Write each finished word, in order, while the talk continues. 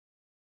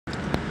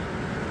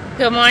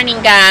Good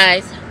morning,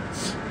 guys.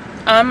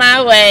 On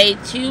my way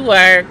to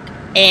work,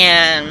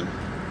 and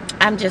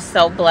I'm just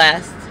so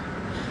blessed.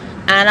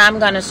 And I'm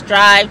going to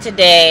strive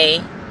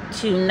today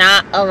to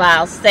not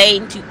allow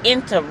Satan to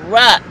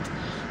interrupt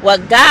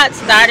what God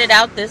started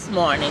out this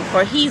morning,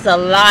 for he's a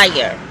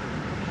liar.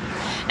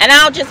 And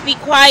I'll just be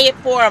quiet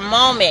for a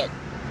moment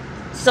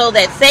so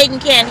that Satan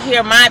can't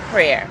hear my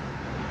prayer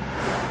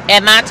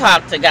and my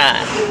talk to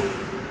God.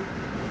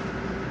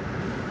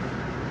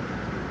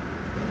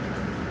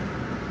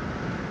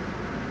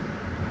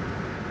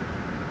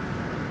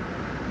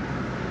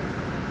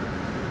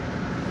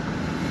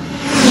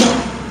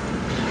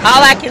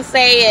 All I can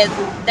say is,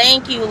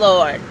 thank you,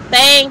 Lord.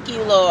 Thank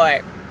you,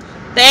 Lord.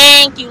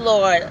 Thank you,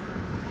 Lord.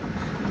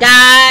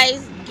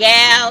 Guys,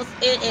 gals,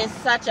 it is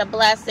such a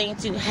blessing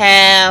to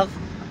have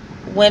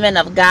women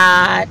of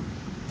God,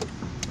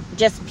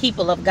 just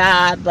people of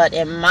God, but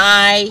in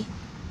my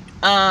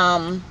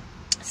current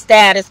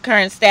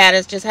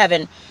status, just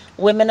having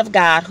women of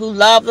God who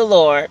love the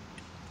Lord,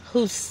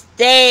 who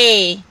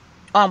stay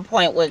on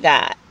point with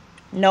God,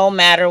 no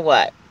matter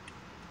what.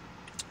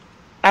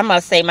 I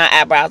must say my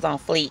eyebrows on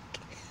fleek.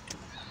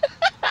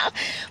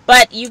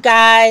 But you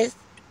guys,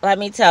 let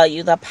me tell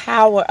you, the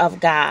power of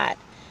God,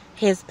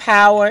 his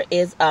power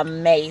is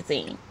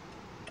amazing.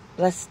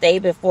 Let's stay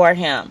before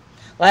him.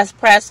 Let's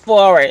press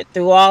forward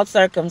through all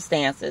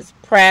circumstances.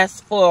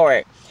 Press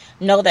forward.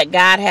 Know that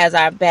God has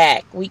our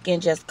back. We can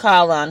just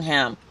call on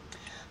him.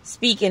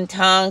 Speak in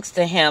tongues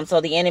to him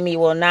so the enemy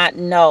will not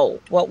know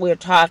what we're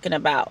talking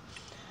about.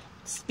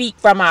 Speak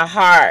from our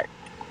heart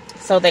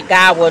so that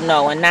God will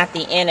know and not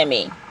the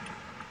enemy.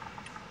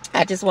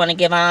 I just want to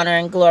give honor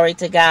and glory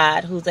to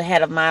God, who's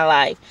ahead of my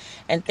life,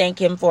 and thank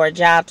him for a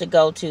job to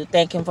go to.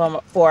 Thank him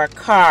for a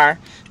car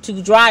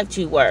to drive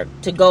to work,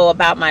 to go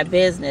about my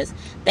business.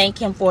 Thank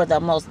him for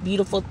the most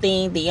beautiful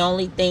thing, the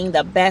only thing,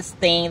 the best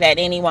thing that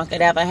anyone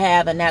could ever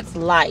have, and that's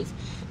life.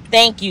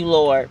 Thank you,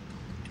 Lord.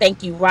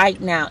 Thank you right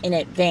now in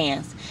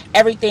advance.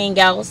 Everything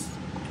else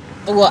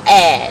will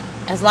add.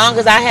 As long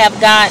as I have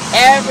God,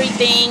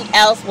 everything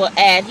else will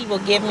add. He will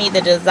give me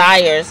the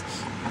desires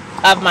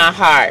of my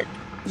heart.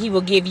 He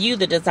will give you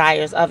the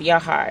desires of your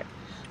heart.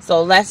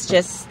 So let's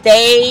just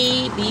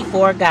stay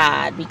before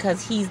God,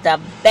 because he's the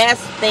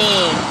best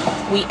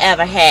thing we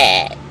ever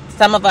had.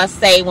 Some of us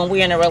say when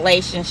we're in a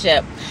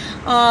relationship,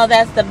 oh,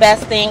 that's the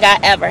best thing I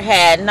ever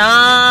had.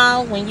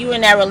 No, when you're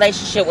in that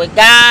relationship with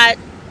God,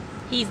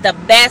 he's the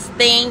best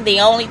thing, the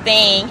only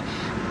thing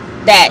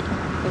that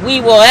we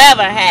will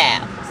ever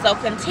have. So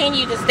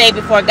continue to stay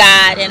before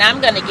God. And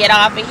I'm going to get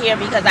off of here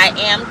because I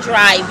am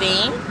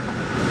driving.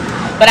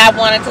 But I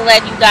wanted to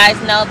let you guys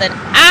know that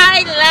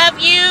I love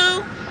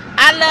you.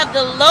 I love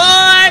the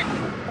Lord.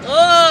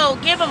 Oh,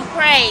 give him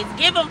praise.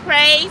 Give him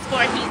praise,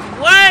 for he's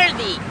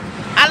worthy.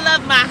 I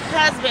love my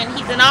husband.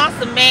 He's an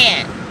awesome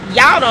man.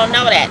 Y'all don't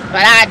know that,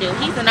 but I do.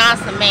 He's an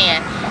awesome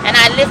man. And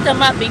I lift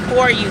him up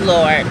before you,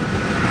 Lord.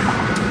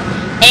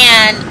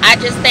 And I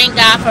just thank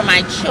God for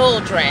my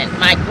children,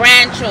 my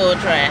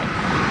grandchildren,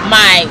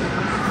 my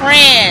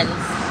friends,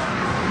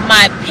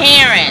 my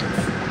parents,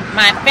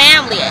 my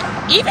family,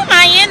 even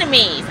my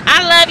enemies. I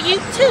love you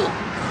too.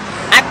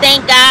 I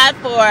thank God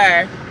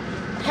for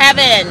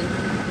having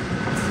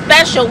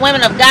special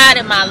women of God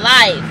in my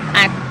life.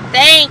 I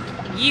thank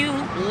you,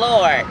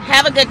 Lord.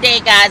 Have a good day,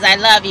 guys. I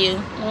love you.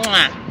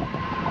 Mwah.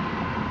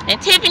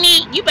 And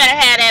Tiffany, you better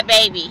have that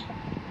baby.